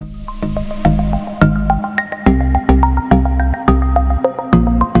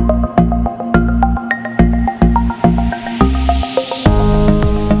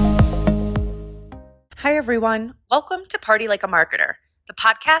everyone. Welcome to Party Like a Marketer, the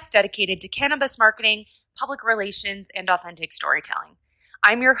podcast dedicated to cannabis marketing, public relations, and authentic storytelling.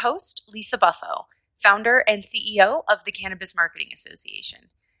 I'm your host, Lisa Buffo, founder and CEO of the Cannabis Marketing Association.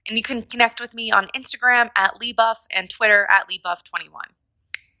 And you can connect with me on Instagram at LeeBuff and Twitter at LeeBuff21.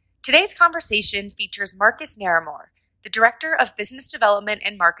 Today's conversation features Marcus Naramore, the Director of Business Development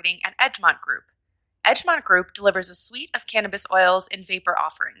and Marketing at Edgemont Group. Edgemont Group delivers a suite of cannabis oils and vapor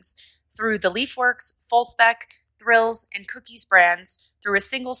offerings through the LeafWorks, Full Spec, Thrills, and Cookies brands through a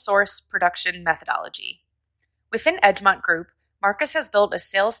single source production methodology. Within Edgemont Group, Marcus has built a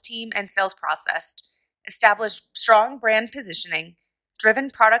sales team and sales process, established strong brand positioning, driven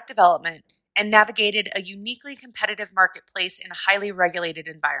product development, and navigated a uniquely competitive marketplace in a highly regulated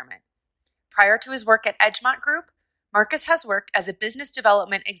environment. Prior to his work at Edgemont Group, Marcus has worked as a business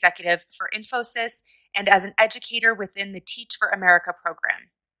development executive for Infosys and as an educator within the Teach for America program.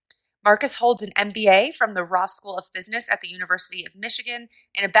 Marcus holds an MBA from the Ross School of Business at the University of Michigan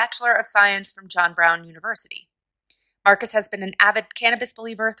and a Bachelor of Science from John Brown University. Marcus has been an avid cannabis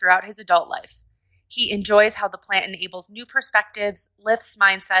believer throughout his adult life. He enjoys how the plant enables new perspectives, lifts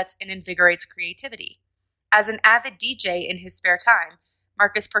mindsets, and invigorates creativity. As an avid DJ in his spare time,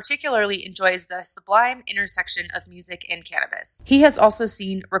 Marcus particularly enjoys the sublime intersection of music and cannabis. He has also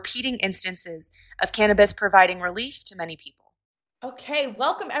seen repeating instances of cannabis providing relief to many people. Okay,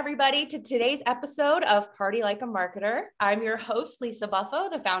 welcome everybody to today's episode of Party Like a Marketer. I'm your host, Lisa Buffo,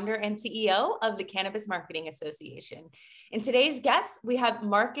 the founder and CEO of the Cannabis Marketing Association. In today's guest, we have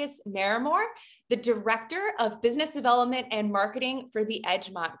Marcus Naramore, the Director of Business Development and Marketing for the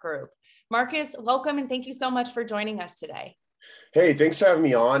Edgemont Group. Marcus, welcome and thank you so much for joining us today. Hey, thanks for having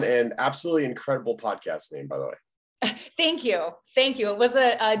me on, and absolutely incredible podcast name, by the way. Thank you. Thank you. It was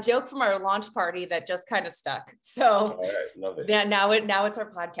a joke from our launch party that just kind of stuck. So all right, love it. Yeah, now it's our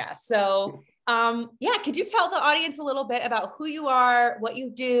podcast. So could you tell the audience a little bit about who you are, what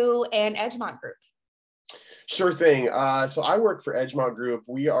you do, and Edgemont Group? Sure thing. So I work for Edgemont Group.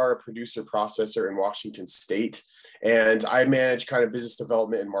 We are a producer processor in Washington State, and I manage kind of business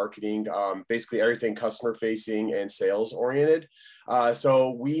development and marketing, basically everything customer facing and sales oriented.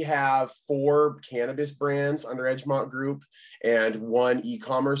 So we have 4 cannabis brands under Edgemont Group and 1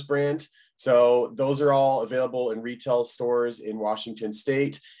 e-commerce brand. So those are all available in retail stores in Washington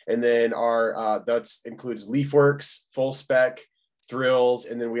State. And then that includes LeafWorks, Full Spec, Thrills,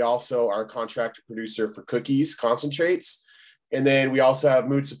 and then we also are a contract producer for Cookies concentrates. And then we also have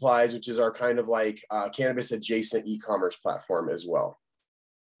Mood Supplies, which is our kind of like cannabis adjacent e-commerce platform as well.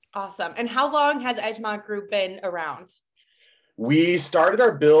 Awesome. And how long has Edgemont Group been around? We started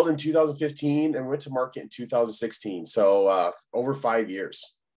our build in 2015 and went to market in 2016. So over 5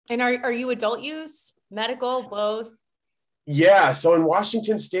 years. And are you adult use, medical, both? Yeah. So in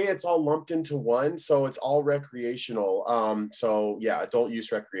Washington State, it's all lumped into one. So it's all recreational. Adult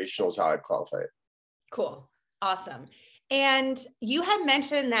use recreational is how I'd qualify it. Cool. Awesome. And you had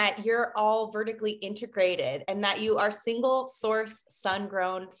mentioned that you're all vertically integrated and that you are single source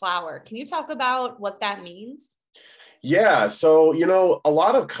sun-grown flower. Can you talk about what that means? Yeah. So, a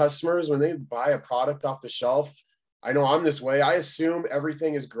lot of customers, when they buy a product off the shelf, I know I'm this way. I assume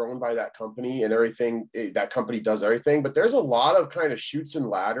everything is grown by that company and that company does everything, but there's a lot of kind of chutes and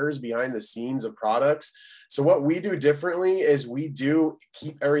ladders behind the scenes of products. So what we do differently is we do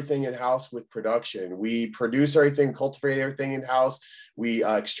keep everything in-house with production. We produce everything, cultivate everything in-house. We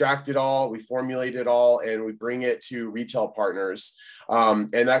extract it all, we formulate it all, and we bring it to retail partners.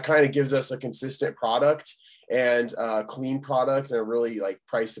 And that kind of gives us a consistent product and a clean product and a really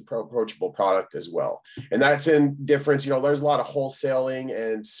price approachable product as well. And that's in difference, there's a lot of wholesaling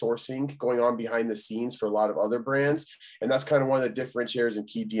and sourcing going on behind the scenes for a lot of other brands. And that's kind of one of the differentiators and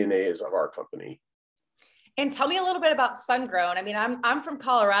key DNAs of our company. And tell me a little bit about sun-grown. I mean, I'm from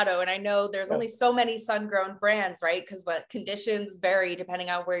Colorado and I know there's only so many sun-grown brands, right? Because the conditions vary depending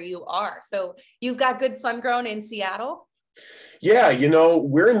on where you are. So you've got good sun-grown in Seattle? Yeah,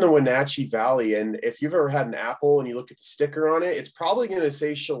 we're in the Wenatchee Valley, and if you've ever had an apple and you look at the sticker on it, it's probably going to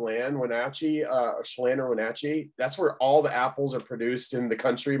say Chelan, Wenatchee, Chelan or Wenatchee. That's where all the apples are produced in the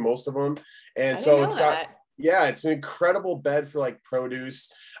country, most of them. And so it's got, it's an incredible bed for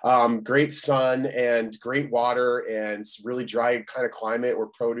produce, great sun and great water, and really dry kind of climate where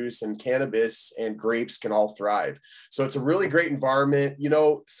produce and cannabis and grapes can all thrive. So it's a really great environment.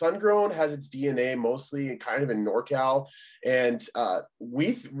 Sun-grown has its DNA mostly kind of in NorCal, and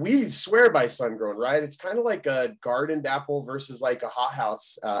we swear by sun-grown, right? It's kind of like a gardened apple versus like a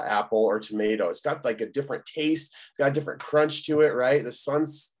hothouse apple or tomato. It's got a different taste. It's got a different crunch to it, right? The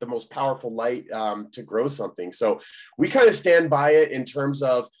sun's the most powerful light to grow something. something. So we kind of stand by it in terms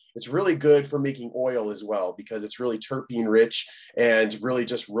of it's really good for making oil as well, because it's really terpene rich and really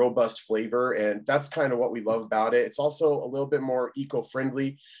just robust flavor. And that's kind of what we love about it. It's also a little bit more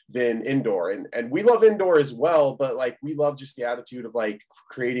eco-friendly than indoor. And we love indoor as well, but like we love just the attitude of like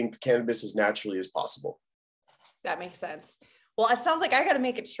creating cannabis as naturally as possible. That makes sense. Well, it sounds like I got to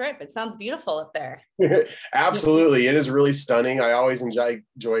make a trip. It sounds beautiful up there. Absolutely. It is really stunning. I always enjoy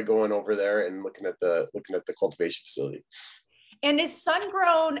going over there and looking at the cultivation facility. And is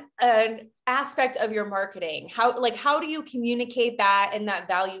sun-grown an aspect of your marketing? How do you communicate that and that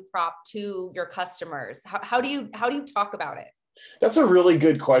value prop to your customers? How do you talk about it? That's a really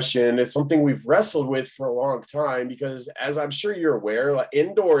good question. It's something we've wrestled with for a long time, because as I'm sure you're aware, like,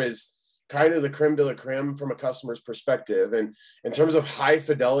 indoor is kind of the creme de la creme from a customer's perspective. And in terms of high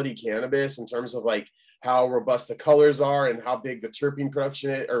fidelity cannabis, in terms of like how robust the colors are and how big the terpene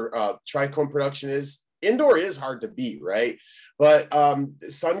production is, or trichome production is, indoor is hard to beat, right? But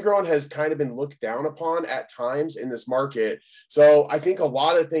sun-grown has kind of been looked down upon at times in this market. So I think a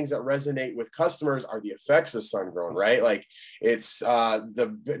lot of things that resonate with customers are the effects of sun-grown, right? Like it's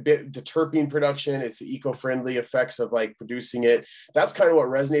the terpene production, it's the eco-friendly effects of like producing it. That's kind of what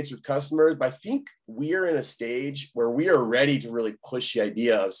resonates with customers. But I think we're in a stage where we are ready to really push the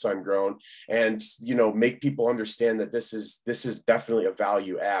idea of sun-grown and, you know, make people understand that this is definitely a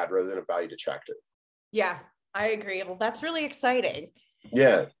value add rather than a value detractor. Yeah, I agree. Well, that's really exciting.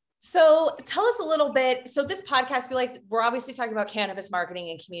 Yeah. So tell us a little bit. So this podcast, we're obviously talking about cannabis marketing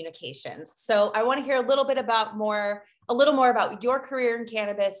and communications. So I want to hear a little more about your career in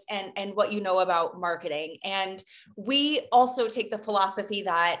cannabis and what you know about marketing. And we also take the philosophy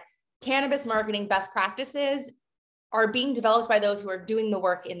that cannabis marketing best practices are being developed by those who are doing the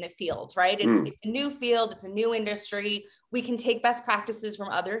work in the field, right? It's a new field, it's a new industry. We can take best practices from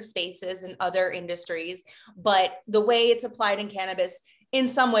other spaces and other industries, but the way it's applied in cannabis in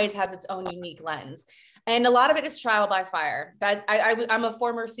some ways has its own unique lens. And a lot of it is trial by fire. That I'm a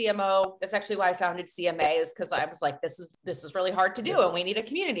former CMO. That's actually why I founded CMA, is because I was like, this is really hard to do and we need a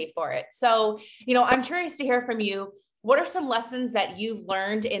community for it. So, you know, I'm curious to hear from you. What are some lessons that you've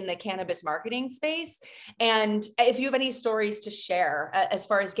learned in the cannabis marketing space? And if you have any stories to share as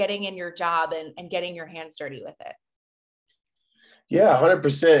far as getting in your job and getting your hands dirty with it. Yeah,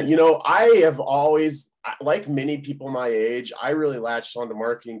 100%. You know, I have always, like many people my age, I really latched onto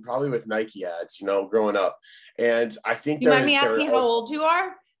marketing probably with Nike ads, you know, growing up. And I think you mind me asking how old you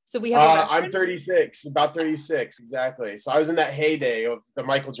are? So we have I'm 36, about 36, exactly. So I was in that heyday of the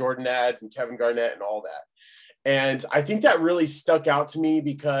Michael Jordan ads and Kevin Garnett and all that. And I think that really stuck out to me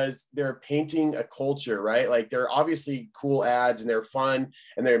because they're painting a culture, right? Like they're obviously cool ads and they're fun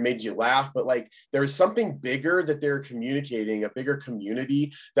and they made you laugh, but like there's something bigger that they're communicating, a bigger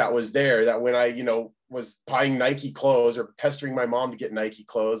community that was there, that when I, you know, was buying Nike clothes or pestering my mom to get Nike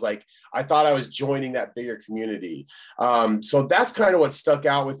clothes, like I thought I was joining that bigger community. So that's kind of what stuck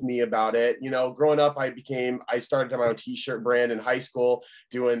out with me about it. You know, growing up, I started my own t-shirt brand in high school,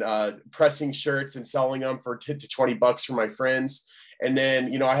 doing pressing shirts and selling them for $10 to $20 for my friends. And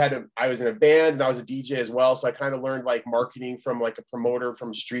then, you know, I was in a band and I was a DJ as well. So I kind of learned like marketing from like a promoter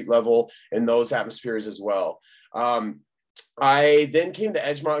from street level in those atmospheres as well. I then came to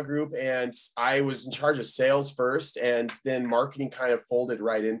Edgemont Group and I was in charge of sales first, and then marketing kind of folded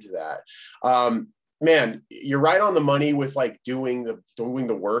right into that. Man, you're right on the money with like doing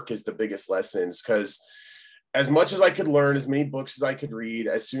the work is the biggest lessons, because as much as I could learn, as many books as I could read,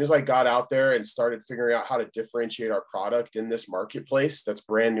 as soon as I got out there and started figuring out how to differentiate our product in this marketplace that's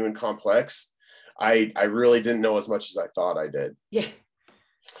brand new and complex, I really didn't know as much as I thought I did. Yeah.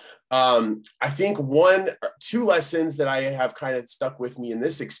 I think two lessons that I have kind of stuck with me in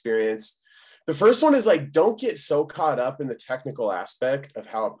this experience. The first one is like, don't get so caught up in the technical aspect of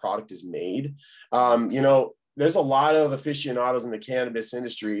how a product is made. You know, there's a lot of aficionados in the cannabis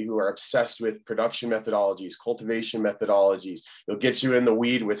industry who are obsessed with production methodologies, cultivation methodologies. They'll get you in the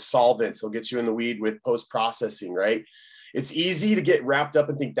weed with solvents. They'll get you in the weed with post-processing, right? It's easy to get wrapped up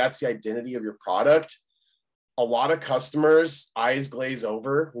and think that's the identity of your product. A lot of customers' eyes glaze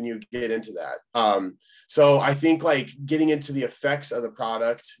over when you get into that. So I think like getting into the effects of the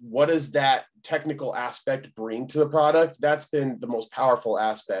product, what does that technical aspect bring to the product? That's been the most powerful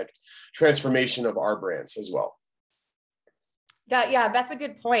aspect, transformation of our brands as well. That's a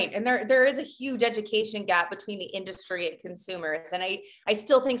good point. And there is a huge education gap between the industry and consumers. And I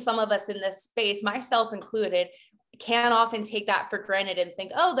still think some of us in this space, myself included, can often take that for granted and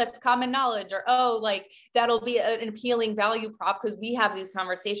think, oh, that's common knowledge, or, oh, like that'll be an appealing value prop because we have these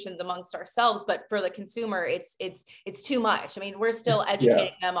conversations amongst ourselves. But for the consumer, it's too much. I mean, we're still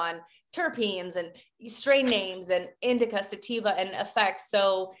educating them on terpenes and strain names and indica, sativa, and effects.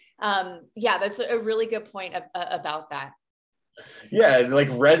 So that's a really good point about that. Yeah, like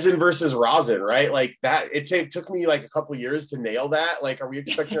resin versus rosin, right? Like that, it took me like a couple of years to nail that. Like, are we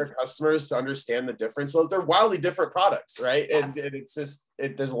expecting our customers to understand the difference? So they're wildly different products, right? Yeah. And it's just,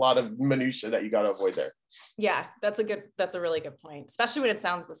 there's a lot of minutia that you got to avoid there. Yeah, that's a really good point, especially when it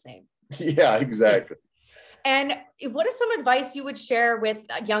sounds the same. Yeah, exactly. And what is some advice you would share with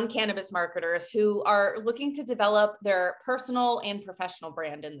young cannabis marketers who are looking to develop their personal and professional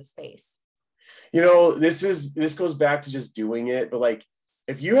brand in the space? This goes back to just doing it, but like,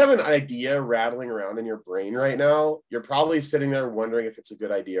 if you have an idea rattling around in your brain right now, you're probably sitting there wondering if it's a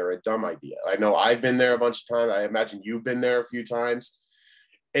good idea or a dumb idea. I know I've been there a bunch of times. I imagine you've been there a few times.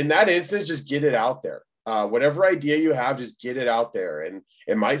 In that instance, just get it out there. Whatever idea you have, just get it out there. And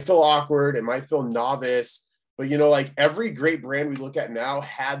it might feel awkward. It might feel novice, but like every great brand we look at now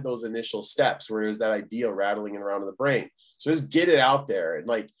had those initial steps where there's that idea rattling around in the brain. So just get it out there. And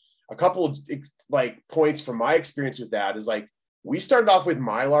like, a couple of like points from my experience with that is like, we started off with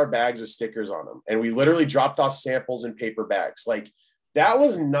Mylar bags with stickers on them, and we literally dropped off samples in paper bags. Like, that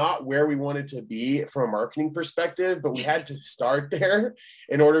was not where we wanted to be from a marketing perspective, but we had to start there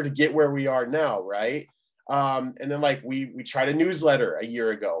in order to get where we are now. Right. And then like we tried a newsletter a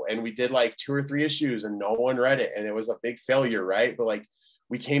year ago, and we did like 2 or 3 issues and no one read it. And it was a big failure. Right. But like,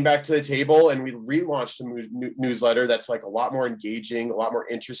 we came back to the table and we relaunched a newsletter that's like a lot more engaging, a lot more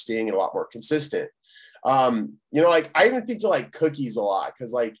interesting, and a lot more consistent. Like I even think to like Cookies a lot,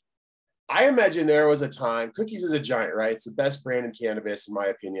 because like I imagine there was a time, Cookies is a giant, right? It's the best brand in cannabis, in my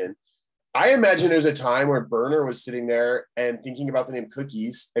opinion. I imagine there's a time where Berner was sitting there and thinking about the name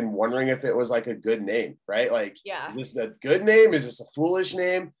Cookies and wondering if it was like a good name, right? Like, is this a good name? Is this a foolish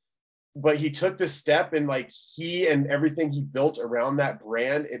name? But he took the step, and like he and everything he built around that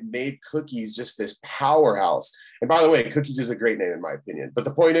brand, it made Cookies just this powerhouse. And by the way, Cookies is a great name in my opinion. But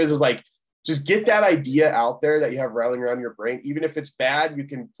the point is like, just get that idea out there that you have rattling around your brain. Even if it's bad, you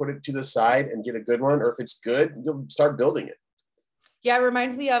can put it to the side and get a good one. Or if it's good, you'll start building it. Yeah, it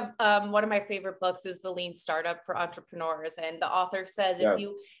reminds me of one of my favorite books is The Lean Startup for Entrepreneurs. And the author says,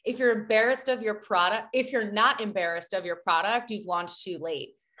 if you're embarrassed of your product, if you're not embarrassed of your product, you've launched too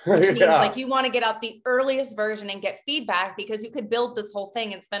late. Which means like you want to get out the earliest version and get feedback, because you could build this whole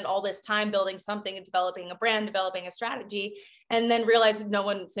thing and spend all this time building something and developing a brand, developing a strategy, and then realize that no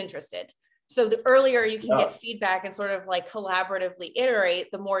one's interested. So the earlier you can get feedback and sort of like collaboratively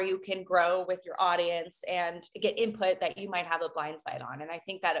iterate, the more you can grow with your audience and get input that you might have a blind side on. And I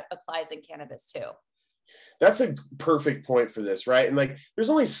think that applies in cannabis too. That's a perfect point for this, right? And like, there's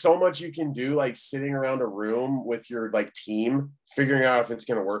only so much you can do, like sitting around a room with your like team, figuring out if it's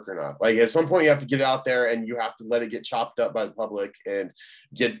going to work or not. Like at some point you have to get out there and you have to let it get chopped up by the public and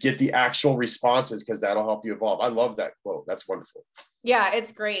get the actual responses, because that'll help you evolve. I love that quote. That's wonderful. Yeah,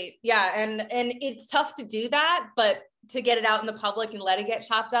 it's great. Yeah. And it's tough to do that, but to get it out in the public and let it get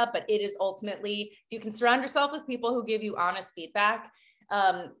chopped up. But it is ultimately, if you can surround yourself with people who give you honest feedback,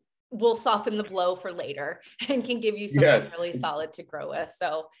 will soften the blow for later and can give you something really solid to grow with.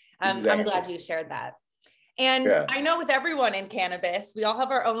 So I'm glad you shared that. And I know with everyone in cannabis, we all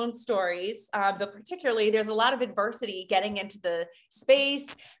have our own stories, but particularly there's a lot of adversity getting into the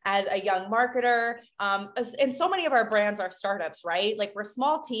space as a young marketer. And so many of our brands are startups, right? Like we're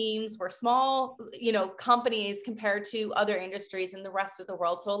small teams, we're small, companies compared to other industries in the rest of the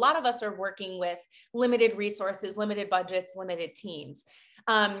world. So a lot of us are working with limited resources, limited budgets, limited teams.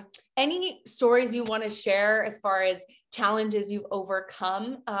 Any stories you want to share as far as challenges you've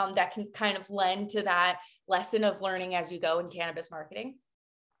overcome that can kind of lend to that lesson of learning as you go in cannabis marketing?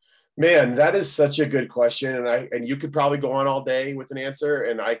 Man, that is such a good question. And you could probably go on all day with an answer,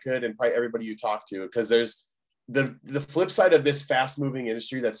 and I could, and probably everybody you talk to, because there's the flip side of this fast moving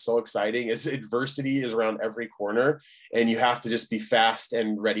industry that's so exciting is adversity is around every corner, and you have to just be fast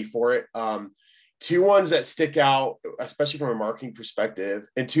and ready for it. 2 ones that stick out, especially from a marketing perspective.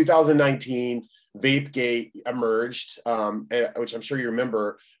 In 2019, VapeGate emerged, which I'm sure you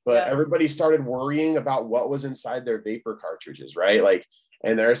remember, but everybody started worrying about what was inside their vapor cartridges, right? Like,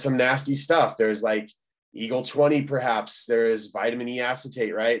 and there's some nasty stuff. There's like Eagle 20, perhaps. There's vitamin E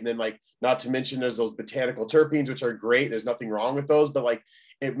acetate, right? And then like, not to mention there's those botanical terpenes, which are great. There's nothing wrong with those, but like,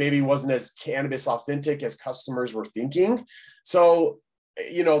 it maybe wasn't as cannabis authentic as customers were thinking. So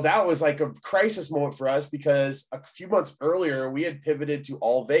that was like a crisis moment for us, because a few months earlier we had pivoted to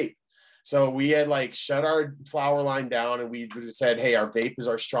all vape. So we had like shut our flower line down and we said, hey, our vape is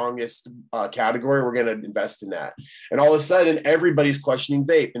our strongest category. We're going to invest in that. And all of a sudden, everybody's questioning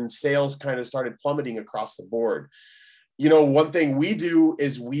vape and sales kind of started plummeting across the board. You know, one thing we do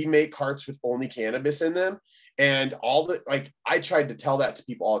is we make carts with only cannabis in them. And all the, like, I tried to tell that to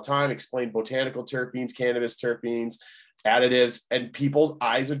people all the time, explain botanical terpenes, cannabis terpenes, additives, and people's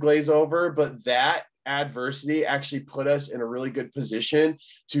eyes would glaze over. But that adversity actually put us in a really good position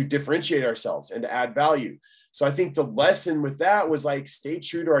to differentiate ourselves and to add value. So I think the lesson with that was like, stay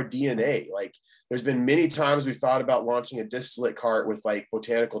true to our DNA. Like, there's been many times we thought about launching a distillate cart with like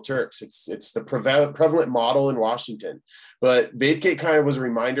botanical terps. It's the prevalent model in Washington, but VapeGate kind of was a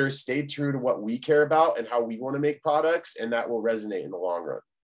reminder, stay true to what we care about and how we want to make products, and that will resonate in the long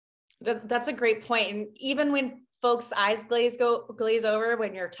run. That's a great point. And even when folks' eyes glaze over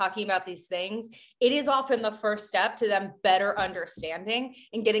when you're talking about these things, it is often the first step to them better understanding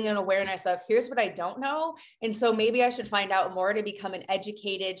and getting an awareness of, here's what I don't know. And so maybe I should find out more to become an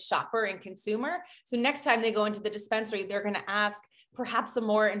educated shopper and consumer. So next time they go into the dispensary, they're going to ask perhaps a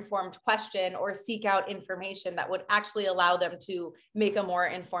more informed question or seek out information that would actually allow them to make a more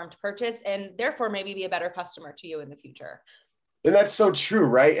informed purchase and therefore maybe be a better customer to you in the future. And that's so true,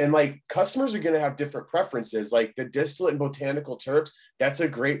 right? And like, customers are going to have different preferences. Like the distillate and botanical terps, that's a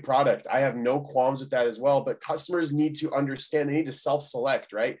great product. I have no qualms with that as well, but customers need to understand, they need to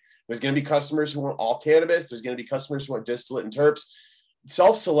self-select, right? There's going to be customers who want all cannabis. There's going to be customers who want distillate and terps.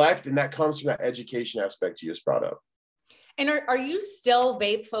 Self-select, and that comes from that education aspect you just brought up. And are you still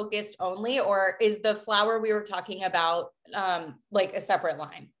vape focused only, or is the flower we were talking about like a separate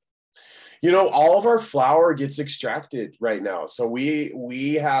line? You know, all of our flower gets extracted right now. So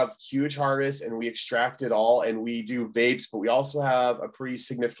we have huge harvests and we extract it all, and we do vapes, but we also have a pretty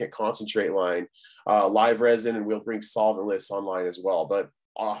significant concentrate line, live resin, and we'll bring solventless online as well. But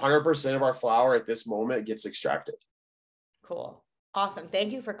 100% of our flower at this moment gets extracted. Cool. Awesome.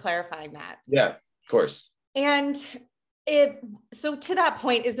 Thank you for clarifying that. Yeah, of course. And so to that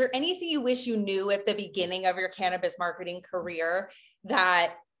point, is there anything you wish you knew at the beginning of your cannabis marketing career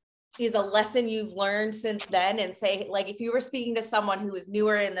that is a lesson you've learned since then? And say, like, if you were speaking to someone who is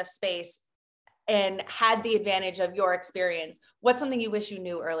newer in this space and had the advantage of your experience, what's something you wish you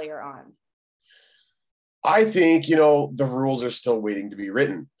knew earlier on? I think, you know, the rules are still waiting to be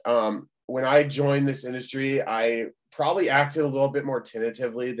written. When I joined this industry, I probably acted a little bit more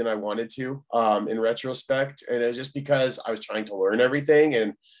tentatively than I wanted to, in retrospect. And it was just because I was trying to learn everything.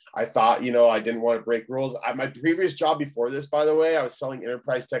 And I thought, you know, I didn't want to break rules. My previous job before this, by the way, I was selling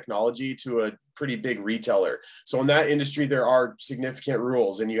enterprise technology to a pretty big retailer. So in that industry, there are significant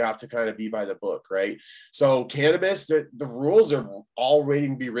rules and you have to kind of be by the book, right? So cannabis, the rules are all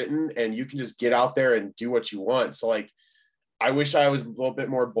waiting to be written and you can just get out there and do what you want. So like, I wish I was a little bit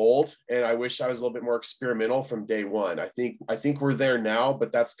more bold, and I wish I was a little bit more experimental from day one. I think we're there now,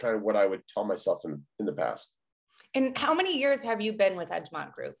 but that's kind of what I would tell myself in the past. And how many years have you been with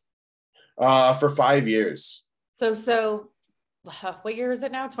Edgemont Group? For 5 years. So what year is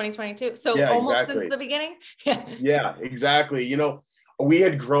it now? 2022. So yeah, almost exactly. Since the beginning. Yeah, exactly. You know, we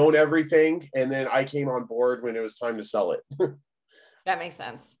had grown everything, and then I came on board when it was time to sell it. That makes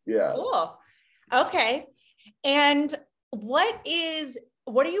sense. Yeah. Cool. Okay. And what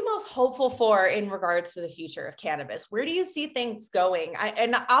are you most hopeful for in regards to the future of cannabis? Where do you see things going?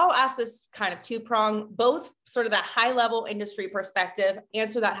 I'll ask this kind of two-prong, both sort of that high-level industry perspective,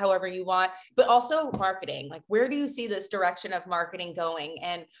 answer that however you want, but also marketing. Like, where do you see this direction of marketing going?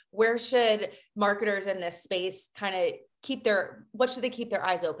 And where should marketers in this space kind of what should they keep their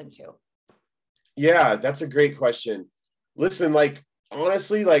eyes open to? Yeah, that's a great question. Listen, like,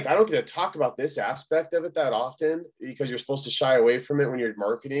 honestly, like, I don't get to talk about this aspect of it that often because you're supposed to shy away from it when you're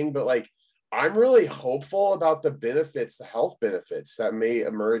marketing, but like, I'm really hopeful about the benefits, the health benefits that may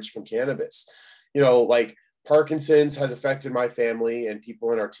emerge from cannabis. You know, like Parkinson's has affected my family and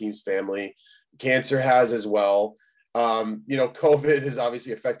people in our team's family. Cancer has as well. You know, COVID is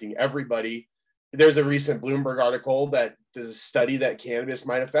obviously affecting everybody. There's a recent Bloomberg article that there's a study that cannabis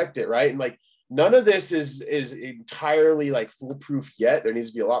might affect it, right? And like, none of this is entirely like foolproof yet. There needs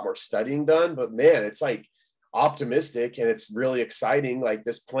to be a lot more studying done, but man, it's like optimistic and it's really exciting. Like,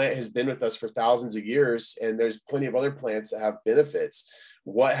 this plant has been with us for thousands of years and there's plenty of other plants that have benefits.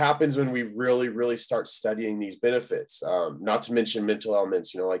 What happens when we really, really start studying these benefits? Not to mention mental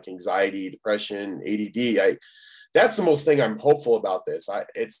elements, you know, like anxiety, depression, ADD. That's the most thing I'm hopeful about this.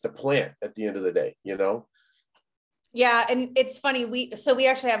 It's the plant at the end of the day, you know? Yeah, and it's funny. We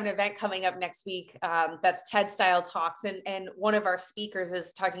actually have an event coming up next week. That's TED Style Talks, and one of our speakers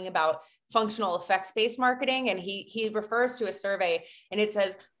is talking about functional effects-based marketing, and he refers to a survey, and it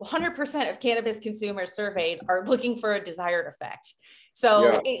says 100% of cannabis consumers surveyed are looking for a desired effect.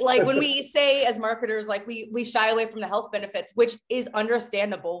 So like when we say as marketers, like we shy away from the health benefits, which is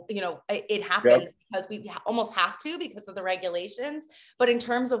understandable, it happens because we almost have to because of the regulations. But in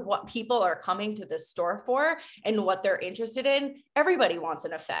terms of what people are coming to the store for and what they're interested in, everybody wants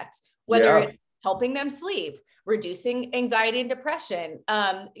an effect, whether it's helping them sleep, reducing anxiety and depression,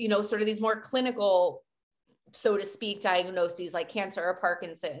 sort of these more clinical, so to speak, diagnoses like cancer or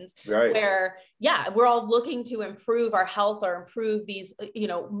Parkinson's, where, we're all looking to improve our health or improve these,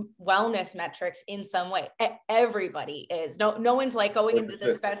 wellness metrics in some way. Everybody is. No one's like going into the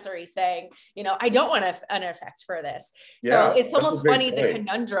dispensary saying, I don't want an effect for this. So it's almost funny the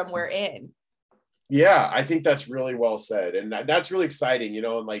conundrum we're in. Yeah, I think that's really well said. And that's really exciting,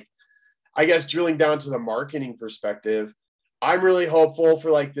 and like, I guess drilling down to the marketing perspective, I'm really hopeful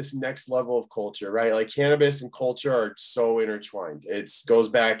for like this next level of culture, right? Like cannabis and culture are so intertwined. It goes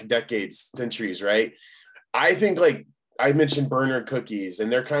back decades, centuries, right? I think like I mentioned Bernard Cookies,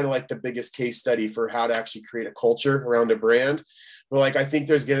 and they're kind of like the biggest case study for how to actually create a culture around a brand. But like, I think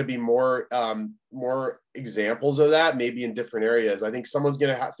there's going to be more examples of that, maybe in different areas. I think someone's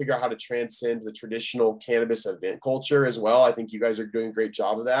going to figure out how to transcend the traditional cannabis event culture as well. I think you guys are doing a great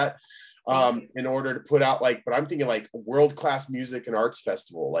job of that. In order to put out but I'm thinking like a world-class music and arts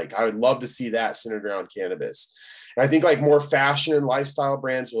festival. Like I would love to see that centered around cannabis. And I think like more fashion and lifestyle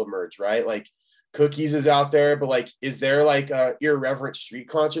brands will emerge, right? Like Cookies is out there, but like, is there like a irreverent street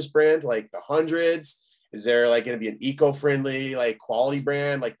conscious brand like the Hundreds? Is there like going to be an eco-friendly, like quality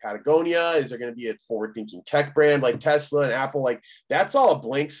brand like Patagonia? Is there going to be a forward-thinking tech brand like Tesla and Apple? Like that's all a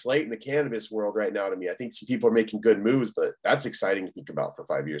blank slate in the cannabis world right now to me. I think some people are making good moves, but that's exciting to think about for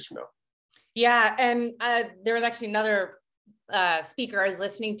 5 years from now. Yeah. And there was actually another speaker I was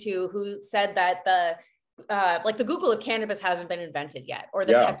listening to who said that the Google of cannabis hasn't been invented yet, or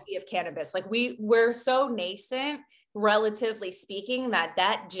the Pepsi of cannabis. Like we're so nascent, relatively speaking,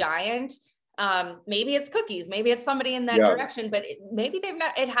 that giant, maybe it's Cookies, maybe it's somebody in that direction, but maybe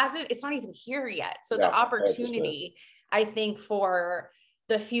it's not even here yet. So the opportunity, 100%. I think, for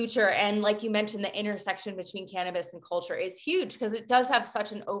the future, and like you mentioned, the intersection between cannabis and culture is huge because it does have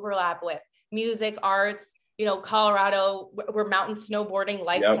such an overlap with music, arts, Colorado, we're mountain snowboarding,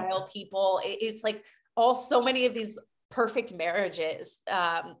 lifestyle people. It's like so many of these perfect marriages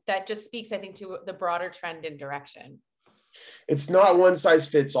that just speaks, I think, to the broader trend and direction. It's not one size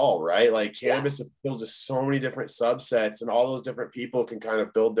fits all, right? Like cannabis appeals to so many different subsets, and all those different people can kind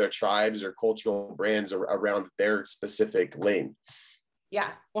of build their tribes or cultural brands around their specific lane. Yeah,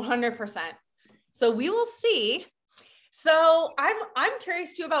 100%. So we will see. So I'm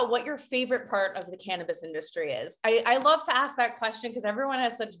curious too about what your favorite part of the cannabis industry is. I love to ask that question because everyone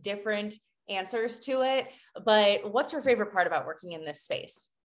has such different answers to it, but what's your favorite part about working in this space?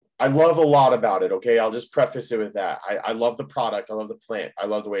 I love a lot about it. Okay. I'll just preface it with that. I love the product. I love the plant. I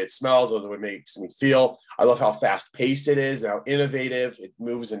love the way it smells. I love the way it makes me feel. I love how fast paced it is, how innovative it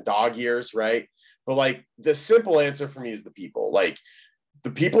moves in dog years. Right. But like the simple answer for me is the people. Like the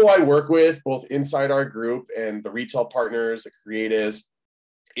people I work with, both inside our group and the retail partners, the creatives,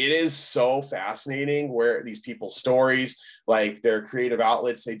 it is so fascinating where these people's stories, like their creative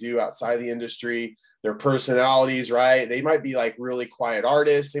outlets they do outside the industry, their personalities, right? They might be like really quiet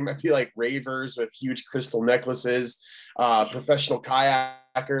artists. They might be like ravers with huge crystal necklaces, professional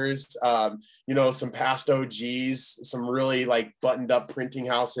kayakers, some past OGs, some really like buttoned up printing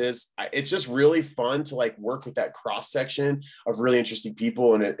houses. It's just really fun to like work with that cross section of really interesting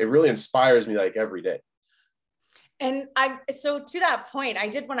people. And it really inspires me like every day. And so to that point, I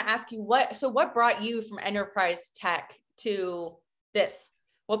did want to ask you what brought you from enterprise tech to this?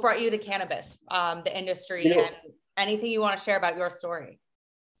 What brought you to cannabis, the industry, and anything you want to share about your story?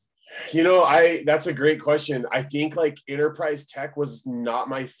 That's a great question. I think like enterprise tech was not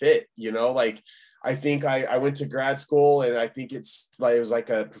my fit, I think I went to grad school and I think it was like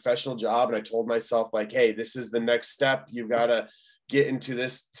a professional job. And I told myself like, hey, this is the next step. You've got to get into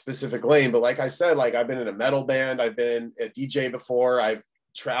this specific lane. But like I said, like I've been in a metal band. I've been a DJ before. I've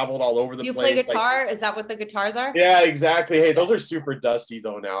traveled all over the place. You play guitar? Is that what the guitars are? Yeah, exactly. Hey, those are super dusty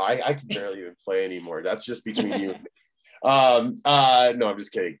though now. I can barely even play anymore. That's just between you and me. No, I'm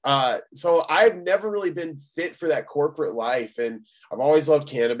just kidding. So I've never really been fit for that corporate life, and I've always loved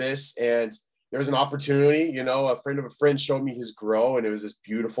cannabis. And there was an opportunity, a friend of a friend showed me his grow, and it was this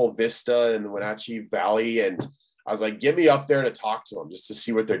beautiful vista in the Wenatchee Valley. And I was like, get me up there to talk to them just to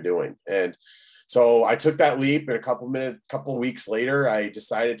see what they're doing. And So I took that leap, and a couple weeks later, I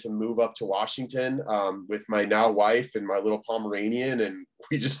decided to move up to Washington with my now wife and my little Pomeranian, and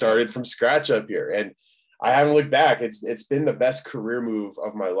we just started from scratch up here. And I haven't looked back. It's been the best career move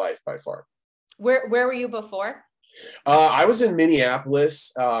of my life by far. Where were you before? I was in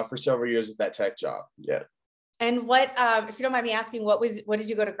Minneapolis for several years with that tech job. Yeah. And what, if you don't mind me asking, what did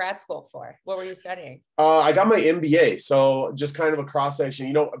you go to grad school for? What were you studying? I got my MBA. So just kind of a cross section,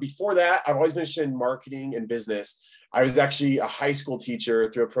 you know, before that, I've always been interested in marketing and business. I was actually a high school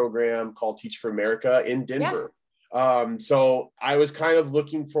teacher through a program called Teach for America in Denver. Yeah. So I was kind of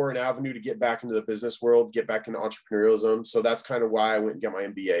looking for an avenue to get back into the business world, get back into entrepreneurialism. So that's kind of why I went and got my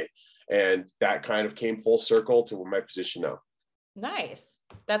MBA. And that kind of came full circle to my position now. Nice.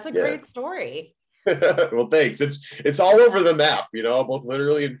 That's a great story. Well, thanks. It's all over the map, you know, both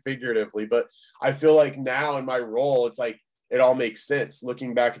literally and figuratively. But I feel like now in my role, it's like it all makes sense.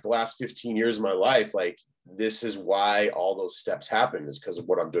 Looking back at the last 15 years of my life, like this is why all those steps happen, is because of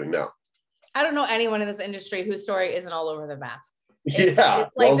what I'm doing now. I don't know anyone in this industry whose story isn't all over the map. It's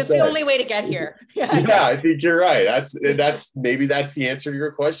like well that's said. The only way to get here. Yeah, I think you're right. That's maybe that's the answer to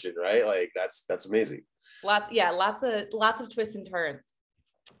your question, right? Like that's amazing. Lots of twists and turns.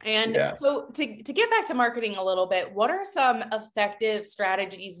 And so to get back to marketing a little bit, what are some effective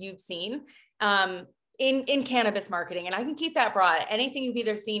strategies you've seen in cannabis marketing? And I can keep that broad. Anything you've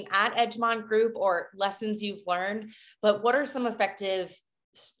either seen at Edgemont Group or lessons you've learned, but what are some effective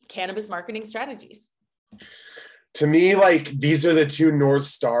cannabis marketing strategies? To me, like these are the two North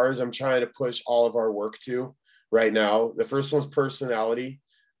Stars I'm trying to push all of our work to right now. The first one's personality.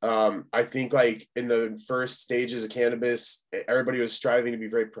 I think like in the first stages of cannabis, everybody was striving to be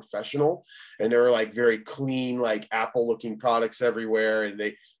very professional, and there were like very clean, like Apple looking products everywhere. And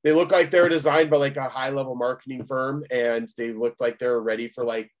they look like they were designed by like a high level marketing firm, and they looked like they were ready for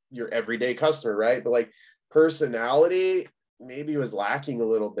like your everyday customer. Right. But like personality maybe was lacking a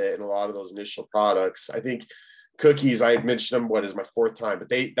little bit in a lot of those initial products. I think Cookies, I mentioned them, what is my fourth time, but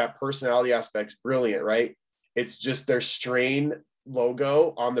that personality aspect's brilliant, right? It's just their strain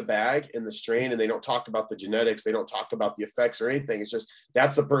logo on the bag and the strain, and they don't talk about the genetics, they don't talk about the effects or anything. It's just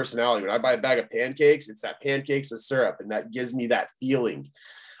that's the personality. When I buy a bag of pancakes, it's that pancakes with syrup, and that gives me that feeling.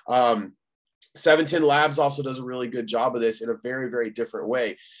 710 Labs also does a really good job of this in a very, very different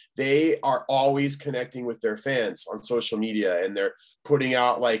way. They are always connecting with their fans on social media, and they're putting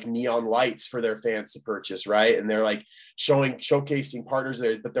out like neon lights for their fans to purchase, right? And they're like showcasing partners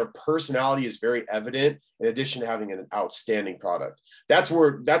there, but their personality is very evident in addition to having an outstanding product. That's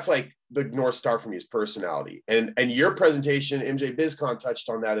like the North Star for me, is personality. And your presentation, MJ BizCon, touched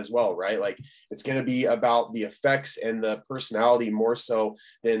on that as well, right? Like it's going to be about the effects and the personality more so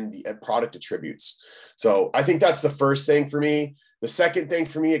than the product attributes. So I think that's the first thing for me. The second thing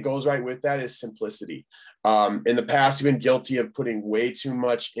for me, it goes right with that, is simplicity. In the past, we've been guilty of putting way too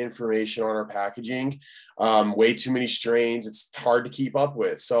much information on our packaging, way too many strains. It's hard to keep up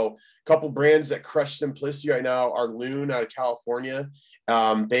with. So a couple brands that crush simplicity right now are Loon out of California.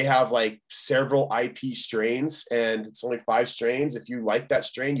 They have like several IP strains, and it's only 5 strains. If you like that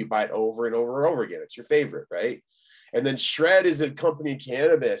strain, you buy it over and over and over again. It's your favorite, right? And then Shred is a company in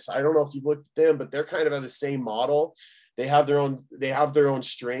cannabis. I don't know if you've looked at them, but they're kind of on the same model. They have their own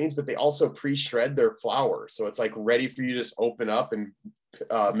strains, but they also pre-shred their flower. So it's like ready for you to just open up and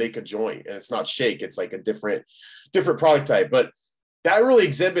make a joint. And it's not shake. It's like a different product type. But that really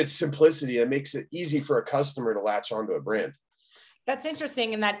exhibits simplicity and makes it easy for a customer to latch onto a brand. That's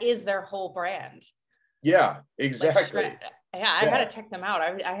interesting. And that is their whole brand. Yeah, exactly. Like I got to check them out.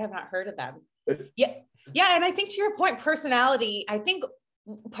 I have not heard of them. Yeah. Yeah. And I think to your point, personality, I think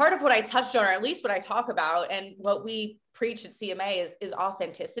part of what I touched on, or at least what I talk about and what we preach at CMA is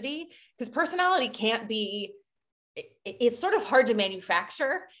authenticity, because personality can't be, it's sort of hard to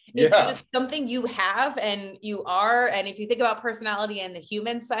manufacture. It's just something you have and you are. And if you think about personality in the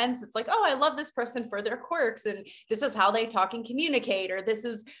human sense, it's like, oh, I love this person for their quirks, and this is how they talk and communicate, or this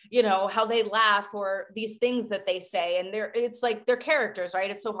is, you know, how they laugh, or these things that they say. And it's like they're characters,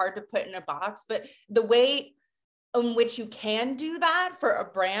 right? It's so hard to put in a box, but the way in which you can do that for a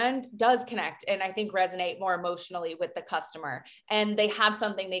brand does connect, and I think resonate more emotionally with the customer, and they have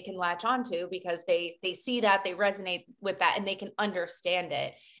something they can latch onto because they see that, they resonate with that, and they can understand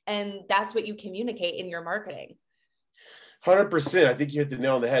it. And that's what you communicate in your marketing. 100%. I think you hit the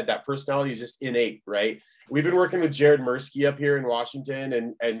nail on the head. That personality is just innate, right? We've been working with Jared Mirsky up here in Washington,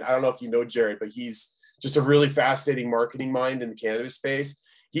 and I don't know if you know Jared, but he's just a really fascinating marketing mind in the cannabis space.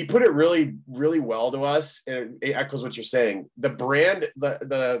 He put it really, really well to us, and it echoes what you're saying. The brand,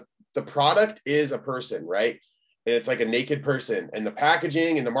 the product is a person, right? and it's like a naked person, and the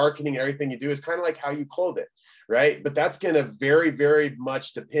packaging and the marketing, everything you do is kind of like how you clothe it, right? But that's going to very, very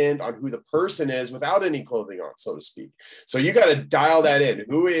much depend on who the person is without any clothing on, so to speak. So you got to dial that in.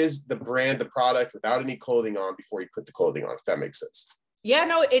 Who is the brand, the product without any clothing on before you put the clothing on, if that makes sense. Yeah,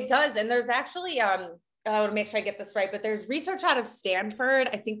 no, it does. And there's actually, I want to make sure I get this right, but there's research out of Stanford.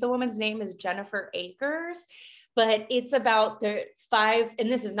 I think the woman's name is Jennifer Akers, but it's about the 5,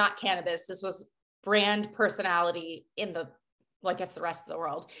 and this is not cannabis. This was brand personality in the, well, I guess the rest of the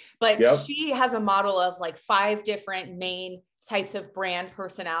world, but she has a model of like 5 different main types of brand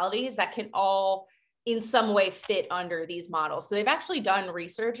personalities that can all in some way fit under these models. So they've actually done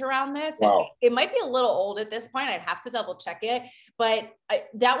research around this. Wow. It might be a little old at this point. I'd have to double check it, but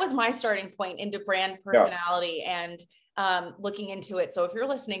that was my starting point into brand personality and looking into it. So if you're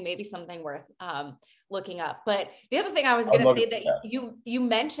listening, maybe something worth looking up. But the other thing I was going to say that you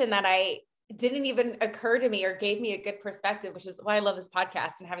mentioned that didn't even occur to me or gave me a good perspective, which is why I love this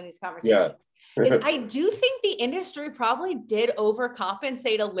podcast and having these conversations. Is I do think the industry probably did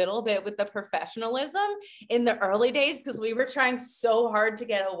overcompensate a little bit with the professionalism in the early days, because we were trying so hard to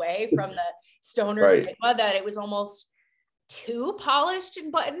get away from the stoner stigma that it was almost too polished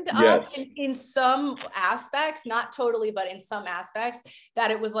and buttoned up in some aspects, not totally, but in some aspects,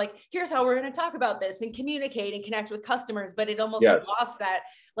 that it was like, here's how we're going to talk about this and communicate and connect with customers. But it almost lost that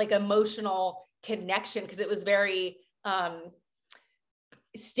like emotional connection, because it was very, I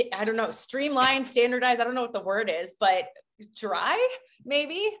don't know, streamlined, standardized. I don't know what the word is, but dry,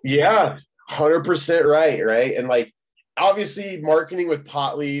 maybe. Yeah, 100% right. Right. And like, obviously marketing with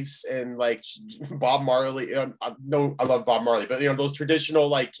pot leaves and like Bob Marley. No, I love Bob Marley, but those traditional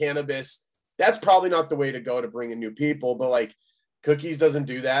like cannabis, that's probably not the way to go to bring in new people. But like Cookies doesn't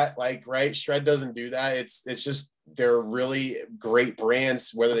do that. Like, right. Shred doesn't do that. It's just, they're really great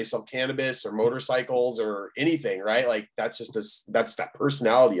brands, whether they sell cannabis or motorcycles or anything, right? Like that's that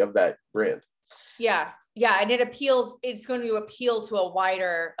personality of that brand. Yeah. Yeah. And it's going to appeal to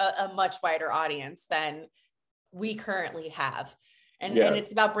a much wider audience than we currently have. And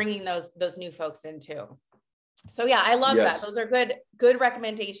it's about bringing those new folks in too. So yeah, I love that. Those are good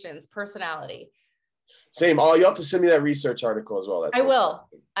recommendations. Personality. Same. Oh, you'll have to send me that research article as well.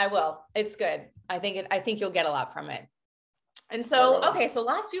 I will. It's good. I think you'll get a lot from it. And so, okay. So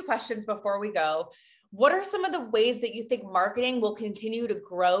last few questions before we go. What are some of the ways that you think marketing will continue to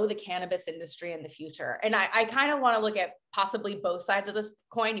grow the cannabis industry in the future? And I kind of want to look at possibly both sides of this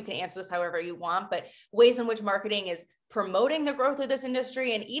coin. You can answer this however you want, but ways in which marketing is promoting the growth of this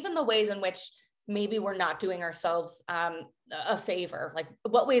industry, and even the ways in which maybe we're not doing ourselves a favor. Like,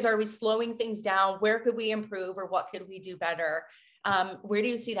 what ways are we slowing things down? Where could we improve, or what could we do better? Where do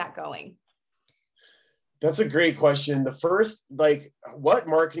you see that going? That's a great question. The first, like, what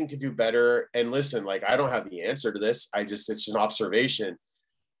marketing could do better? And listen, like, I don't have the answer to this. it's just an observation.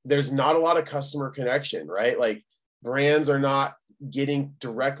 There's not a lot of customer connection, right? Like, brands are not getting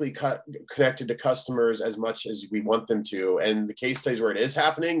directly connected to customers as much as we want them to. And the case studies where it is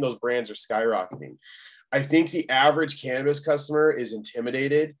happening, those brands are skyrocketing. I think the average cannabis customer is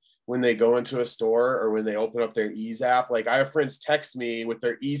intimidated when they go into a store or when they open up their Ease app. Like, I have friends text me with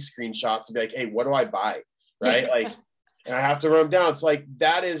their Ease screenshots and be like, hey, what do I buy? Right. Like, and I have to run them down. It's like,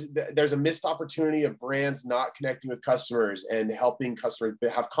 there's a missed opportunity of brands not connecting with customers and helping customers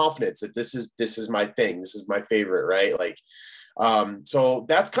have confidence that this is my thing. This is my favorite. Right. Like, so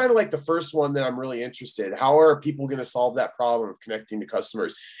that's kind of like the first one that I'm really interested. How are people going to solve that problem of connecting to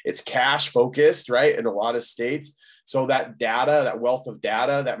customers? It's cash focused, right? In a lot of states. So that data, that wealth of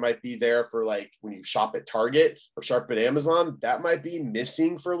data that might be there for like when you shop at Target or shop at Amazon, that might be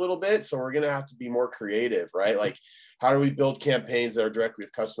missing for a little bit. So we're going to have to be more creative, right? Like, how do we build campaigns that are directly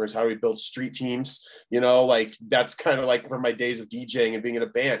with customers? How do we build street teams? Like, that's kind of like from my days of DJing and being in a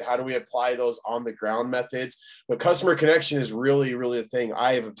band. How do we apply those on the ground methods? But customer connection is really, really a thing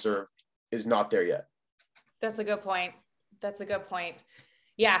I have observed is not there yet. That's a good point.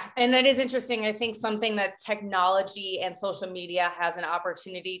 Yeah. And that is interesting. I think something that technology and social media has an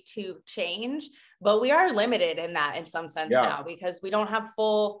opportunity to change, but we are limited in that in some sense now, because we don't have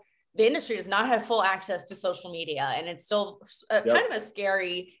the industry does not have full access to social media. And it's still kind of a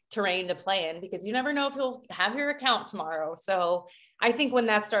scary terrain to play in, because you never know if you'll have your account tomorrow. So I think when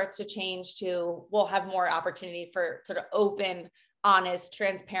that starts to change too, we'll have more opportunity for sort of open, honest,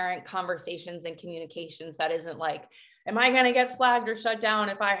 transparent conversations and communications. That isn't like, am I going to get flagged or shut down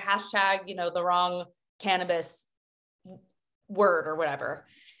if I hashtag, the wrong cannabis word or whatever.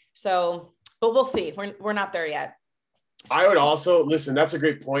 So, but we'll see. We're not there yet. I would also listen. That's a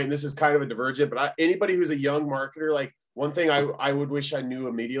great point. This is kind of a divergent, but anybody who's a young marketer, like, one thing I would wish I knew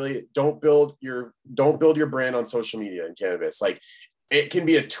immediately, don't build your brand on social media in cannabis. Like, it can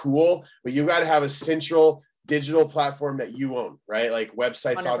be a tool, but you got to have a central digital platform that you own, right? Like,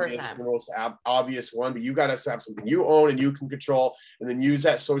 websites, 100%. obvious, the most obvious one, but you got to have something you own and you can control, and then use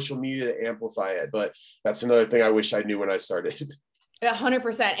that social media to amplify it. But that's another thing I wish I knew when I started.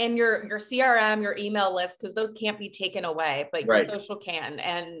 100%. And your CRM, your email list, because those can't be taken away, but your social can,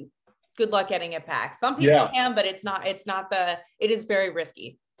 and good luck getting it back. Some people can, but it is very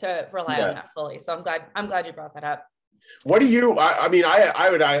risky to rely on that fully. So I'm glad you brought that up. What do you, I mean,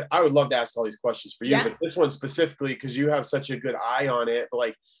 I would love to ask all these questions for you, but this one specifically, because you have such a good eye on it, but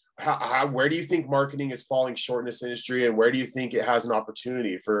like, where do you think marketing is falling short in this industry? And where do you think it has an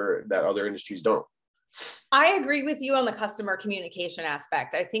opportunity for that other industries don't? I agree with you on the customer communication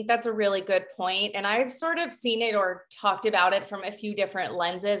aspect. I think that's a really good point. And I've sort of seen it or talked about it from a few different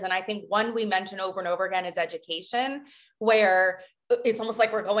lenses. And I think one we mention over and over again is education, where it's almost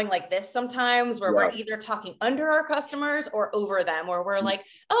like we're going like this sometimes, where we're either talking under our customers or over them, where we're like,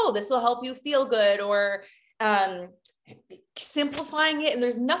 oh, this will help you feel good, or simplifying it. And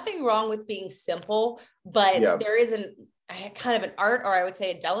there's nothing wrong with being simple, but there is kind of an art, or I would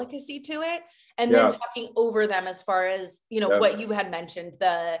say a delicacy to it. And then talking over them as far as, what you had mentioned,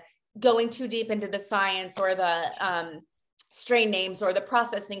 the going too deep into the science or the strain names or the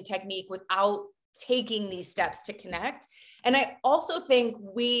processing technique without taking these steps to connect. And I also think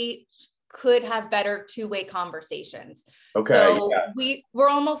we could have better two-way conversations. Okay. So we're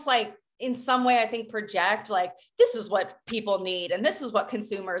almost like, in some way, I think project like, this is what people need and this is what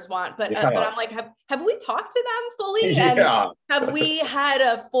consumers want. But I'm like, have we talked to them fully? And have we had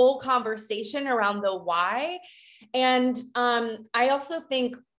a full conversation around the why? And I also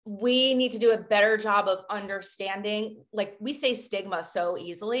think we need to do a better job of understanding, like, we say stigma so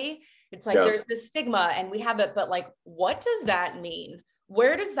easily. It's like, there's this stigma and we have it, but like, what does that mean?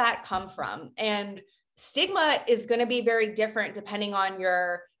 Where does that come from? And stigma is going to be very different depending on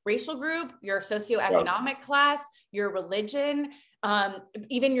your racial group, your socioeconomic class, your religion,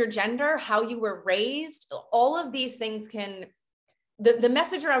 even your gender, how you were raised. All of these things the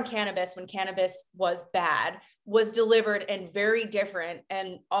message around cannabis, when cannabis was bad, was delivered in very different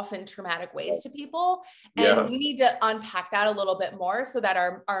and often traumatic ways to people. And we need to unpack that a little bit more so that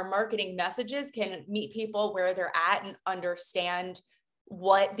our marketing messages can meet people where they're at and understand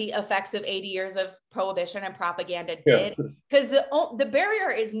what the effects of 80 years of prohibition and propaganda did. Because the barrier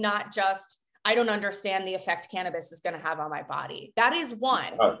is not just, I don't understand the effect cannabis is going to have on my body. That is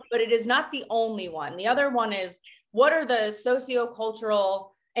one, but it is not the only one. The other one is, what are the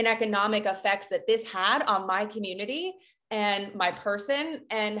socio-cultural and economic effects that this had on my community and my person?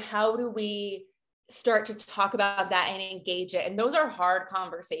 And how do we start to talk about that and engage it? And those are hard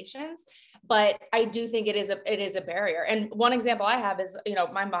conversations, but I do think it is a barrier. And one example I have is,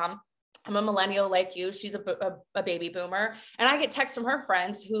 my mom, I'm a millennial like you. She's a baby boomer. And I get texts from her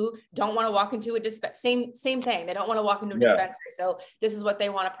friends who don't want to walk into a same thing. They don't want to walk into a dispensary. So this is what they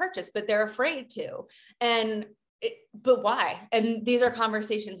want to purchase, but they're afraid to. But why? And these are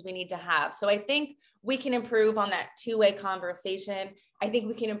conversations we need to have. So I think we can improve on that two-way conversation. I think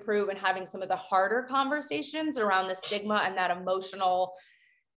we can improve in having some of the harder conversations around the stigma and that emotional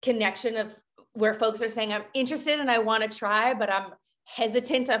connection of where folks are saying, I'm interested and I want to try, but I'm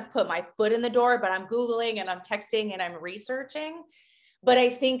hesitant to put my foot in the door, but I'm Googling and I'm texting and I'm researching. But I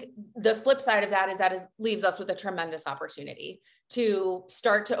think the flip side of that is leaves us with a tremendous opportunity to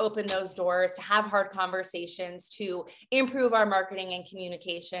start to open those doors, to have hard conversations, to improve our marketing and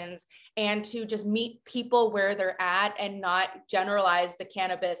communications, and to just meet people where they're at and not generalize the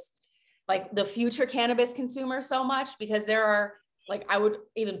cannabis, like the future cannabis consumer so much, because there are, like, I would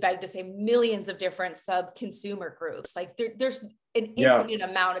even beg to say, millions of different sub-consumer groups. Like there's an infinite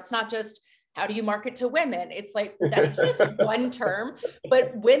amount. It's not just, how do you market to women? It's like, that's just one term,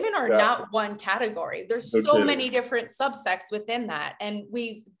 but women are not one category. There's so many different subsects within that. And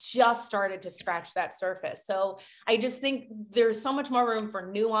we've just started to scratch that surface. So I just think there's so much more room for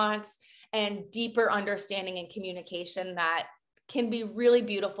nuance and deeper understanding and communication that can be really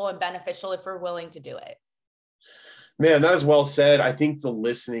beautiful and beneficial if we're willing to do it. Man, that is well said. I think the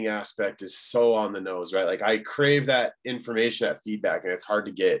listening aspect is so on the nose, right? Like, I crave that information, that feedback, and it's hard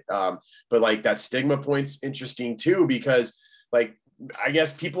to get. But like, that stigma point's interesting too, because like, I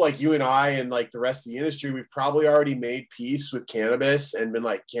guess people like you and I and like the rest of the industry, we've probably already made peace with cannabis and been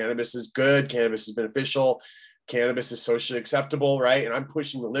like, cannabis is good, cannabis is beneficial, cannabis is socially acceptable, right? And I'm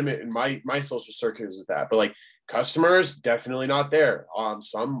pushing the limit in my social circles with that. But like, customers, definitely not there.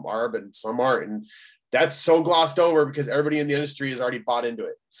 Some are, but some aren't. And that's so glossed over because everybody in the industry has already bought into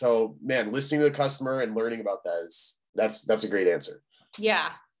it. So man, listening to the customer and learning about that is that's a great answer. Yeah.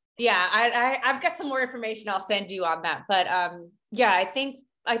 Yeah. I've got some more information I'll send you on that, but yeah, I think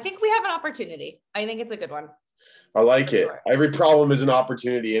we have an opportunity. I think it's a good one. I like it. Sure. Every problem is an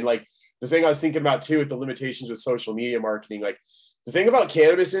opportunity. And like the thing I was thinking about too, with the limitations with social media marketing, like the thing about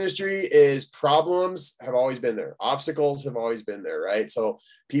cannabis industry is problems have always been there. Obstacles have always been there, right? So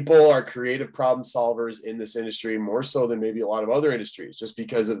people are creative problem solvers in this industry more so than maybe a lot of other industries, just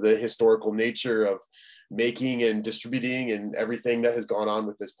because of the historical nature of making and distributing and everything that has gone on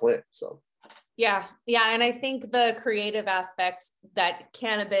with this plant. So yeah. And I think the creative aspect that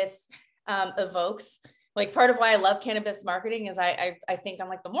cannabis evokes, like part of why I love cannabis marketing is I think I'm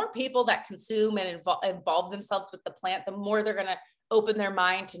like, the more people that consume and involve themselves with the plant, the more they're going to open their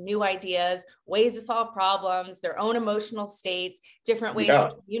mind to new ideas, ways to solve problems, their own emotional states, different ways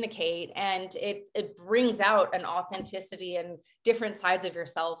to communicate. And it brings out an authenticity and different sides of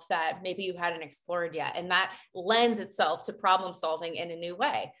yourself that maybe you hadn't explored yet. And that lends itself to problem solving in a new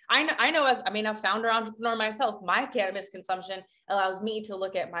way. I know as a founder entrepreneur myself, my cannabis consumption allows me to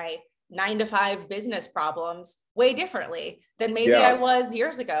look at my 9-to-5 business problems way differently than maybe I was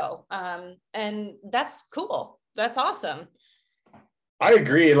years ago. And that's cool. That's awesome. I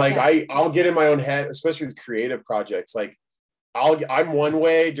agree. Like I'll get in my own head, especially with creative projects. Like I'm one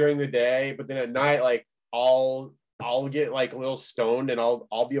way during the day, but then at night, like I'll get like a little stoned and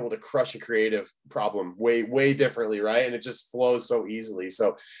I'll be able to crush a creative problem way differently. Right. And it just flows so easily.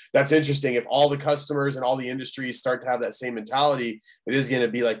 So that's interesting. If all the customers and all the industries start to have that same mentality, it is going to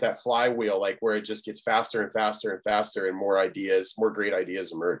be like that flywheel, like where it just gets faster and faster and faster and more great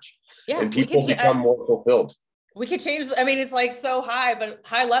ideas emerge. Yeah, and people become more fulfilled. We could change. It's like so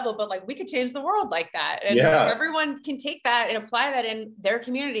high level, but like we could change the world like that. And if everyone can take that and apply that in their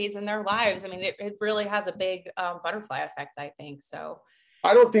communities and their lives, it really has a big butterfly effect, I think. So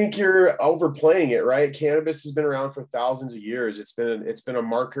I don't think you're overplaying it, right? Cannabis has been around for thousands of years. It's been a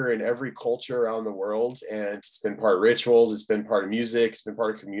marker in every culture around the world, and it's been part of rituals. It's been part of music. It's been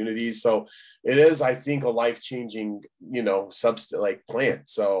part of communities. So it is, I think, a life-changing, substance, like plant.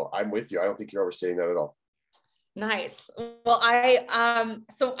 So I'm with you. I don't think you're overstating that at all. Nice. Well,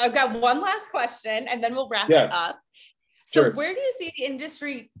 so I've got one last question and then we'll wrap it up. So where do you see the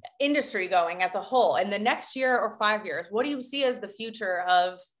industry going as a whole in the next year or 5 years? What do you see as the future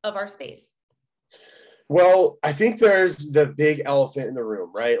of our space? Well, I think there's the big elephant in the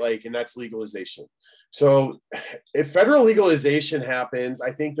room, right? And that's legalization. So if federal legalization happens,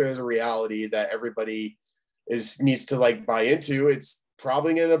 I think there's a reality that everybody needs to buy into. It's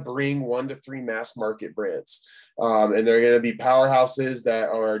probably going to bring 1 to 3 mass market brands. And they're going to be powerhouses that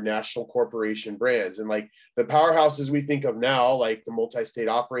are national corporation brands. And the powerhouses we think of now, like the multi-state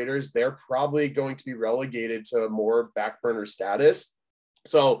operators, they're probably going to be relegated to more back burner status.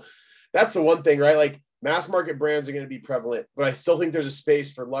 So that's the one thing, right? Mass market brands are going to be prevalent, but I still think there's a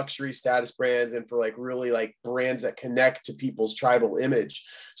space for luxury status brands and for really brands that connect to people's tribal image.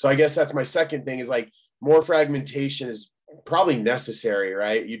 So I guess that's my second thing is more fragmentation is probably necessary,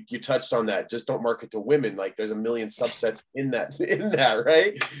 right? You touched on that. Just don't market to women. There's a million subsets in that,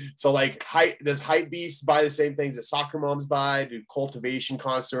 right? So does Hype Beast buy the same things that soccer moms buy? Do cultivation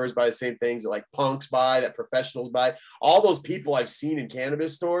connoisseurs buy the same things that punks buy, that professionals buy? All those people I've seen in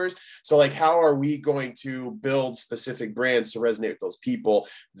cannabis stores. So how are we going to build specific brands to resonate with those people?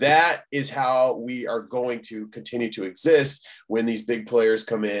 That is how we are going to continue to exist when these big players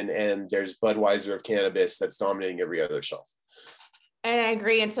come in and there's Budweiser of cannabis that's dominating every other shelf. And I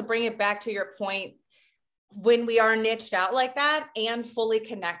agree. And to bring it back to your point, when we are niched out like that and fully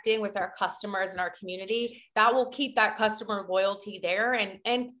connecting with our customers and our community, that will keep that customer loyalty there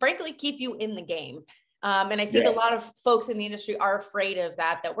and frankly, keep you in the game. And I think a lot of folks in the industry are afraid of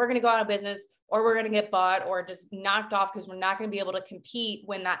that we're going to go out of business or we're going to get bought or just knocked off because we're not going to be able to compete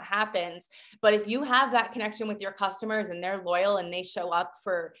when that happens. But if you have that connection with your customers and they're loyal and they show up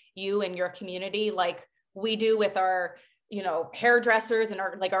for you and your community, like we do with our hairdressers and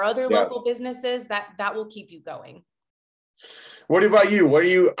our other local businesses, that will keep you going. What about you? What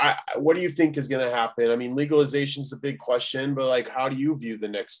do you think is going to happen? Legalization is a big question, but how do you view the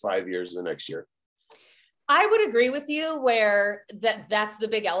next 5 years, the next year? I would agree with you where that's the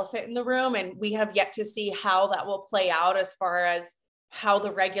big elephant in the room. And we have yet to see how that will play out as far as how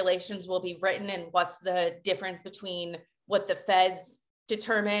the regulations will be written and what's the difference between what the feds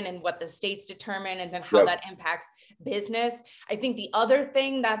determine and what the states determine, and then how that impacts business. I think the other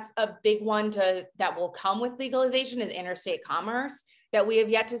thing that's a big one that will come with legalization is interstate commerce that we have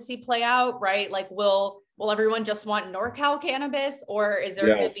yet to see play out, right? Will everyone just want NorCal cannabis, or is there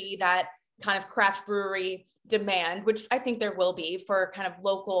going to be that kind of craft brewery demand, which I think there will be for kind of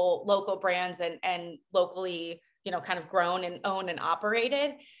local brands and locally kind of grown and owned and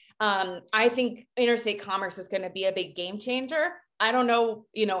operated. I think interstate commerce is going to be a big game changer. I don't know,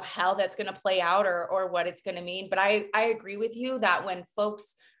 how that's going to play out or what it's going to mean, but I agree with you that when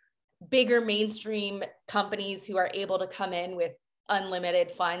folks, bigger mainstream companies who are able to come in with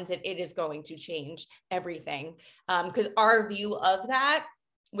unlimited funds, it is going to change everything. Because our view of that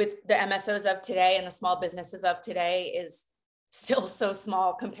with the MSOs of today and the small businesses of today is still so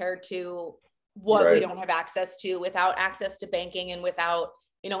small compared to what we don't have access to, without access to banking and without,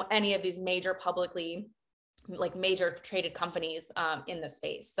 any of these major publicly, like major traded companies in the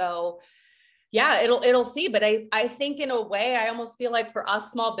space. So yeah, it'll see. But I think in a way, I almost feel like for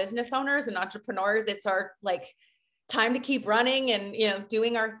us small business owners and entrepreneurs, it's our time to keep running and,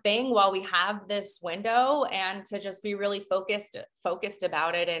 doing our thing while we have this window, and to just be really focused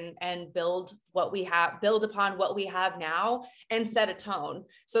about it and build upon what we have now and set a tone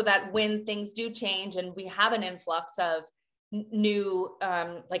so that when things do change and we have an influx of new,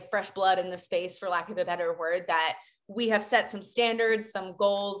 fresh blood in the space, for lack of a better word, that we have set some standards, some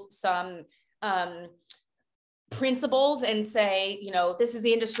goals, some, principles, and say, this is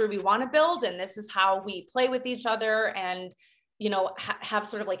the industry we want to build, and this is how we play with each other, and have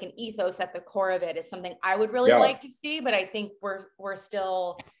sort of like an ethos at the core of it, is something I would really like to see. But I think we're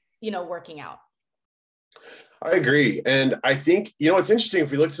still working out. I agree. And I think, it's interesting.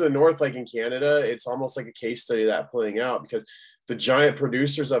 If we look to the north, like in Canada, it's almost like a case study of that playing out, because the giant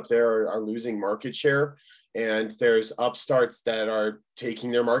producers up there are losing market share. And there's upstarts that are taking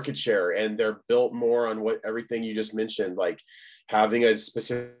their market share, and they're built more on everything you just mentioned, like having a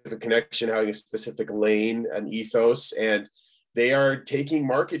specific connection, having a specific lane, an ethos, and they are taking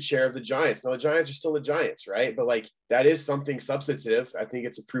market share of the giants. Now the giants are still the giants, right? But that is something substantive. I think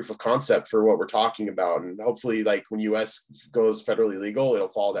it's a proof of concept for what we're talking about. And hopefully when US goes federally legal, it'll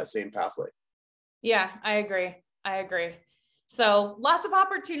follow that same pathway. Yeah, I agree. So lots of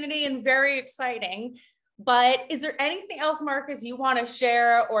opportunity and very exciting. But is there anything else, Marcus, you want to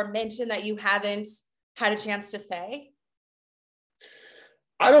share or mention that you haven't had a chance to say?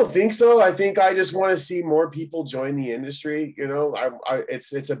 I don't think so. I think I just want to see more people join the industry.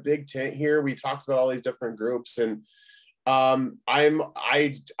 It's a big tent here. We talked about all these different groups, and I want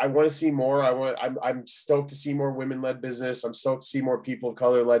to see more. I'm stoked to see more women-led business. I'm stoked to see more people of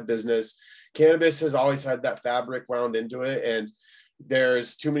color-led business. Cannabis has always had that fabric wound into it, and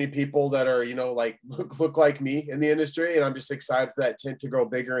there's too many people that are, look like me in the industry. And I'm just excited for that tent to grow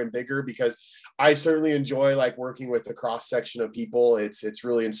bigger and bigger, because I certainly enjoy working with a cross section of people. It's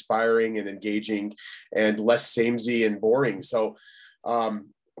really inspiring and engaging and less samey and boring. So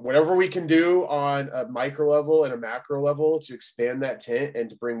whatever we can do on a micro level and a macro level to expand that tent and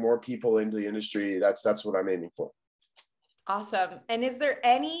to bring more people into the industry, that's what I'm aiming for. Awesome. And is there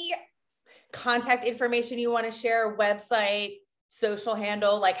any contact information you want to share, website, social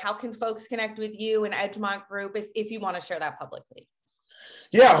handle, how can folks connect with you and Edgemont Group if you want to share that publicly?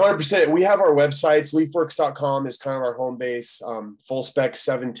 Yeah, 100%. We have our websites. Leafworks.com is kind of our home base.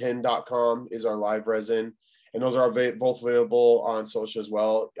 Fullspec710.com is our live resin. And those are both available on social as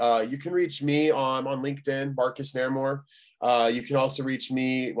well. You can reach me on LinkedIn, Marcus Nairmore. You can also reach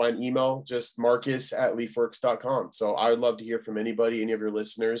me on email, just marcus@leafworks.com. So I would love to hear from anybody, any of your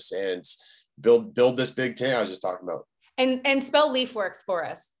listeners, and build this big tent I was just talking about. And spell LeafWorks for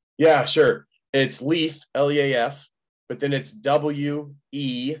us. Yeah, sure. It's Leaf, Leaf, but then it's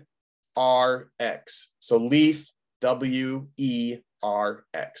WERX. So Leaf, WERX.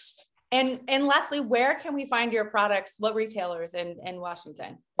 And lastly, where can we find your products? What retailers in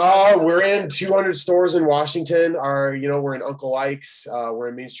Washington? We're in 200 stores in Washington. We're in Uncle Ike's. We're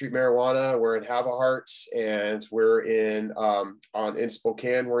in Main Street Marijuana. We're in Havahart, and we're in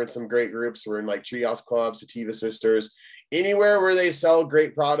Spokane. We're in some great groups. We're in Treehouse Club, Sativa Sisters, anywhere where they sell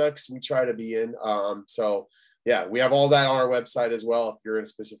great products, we try to be in. So yeah, we have all that on our website as well if you're in a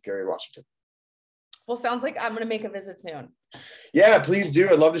specific area in Washington. Well, sounds like I'm going to make a visit soon. Yeah, please do.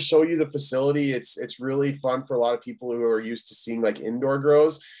 I'd love to show you the facility. It's really fun for a lot of people who are used to seeing indoor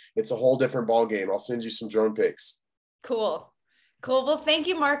grows. It's a whole different ball game. I'll send you some drone pics. Cool. Well, thank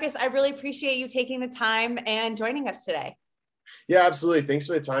you, Marcus. I really appreciate you taking the time and joining us today. Yeah, absolutely. Thanks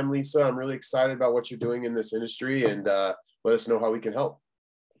for the time, Lisa. I'm really excited about what you're doing in this industry, and let us know how we can help.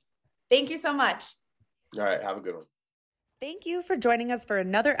 Thank you so much. All right. Have a good one. Thank you for joining us for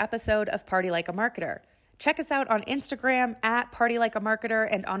another episode of Party Like a Marketer. Check us out on Instagram @PartyLikeAMarketer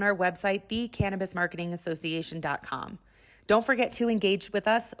and on our website, thecannabismarketingassociation.com. Don't forget to engage with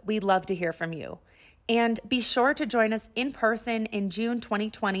us. We'd love to hear from you. And be sure to join us in person in June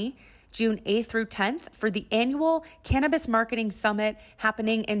 2020 June 8th through 10th, for the annual Cannabis Marketing Summit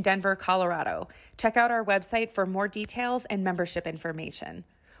happening in Denver, Colorado. Check out our website for more details and membership information.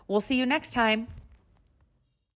 We'll see you next time.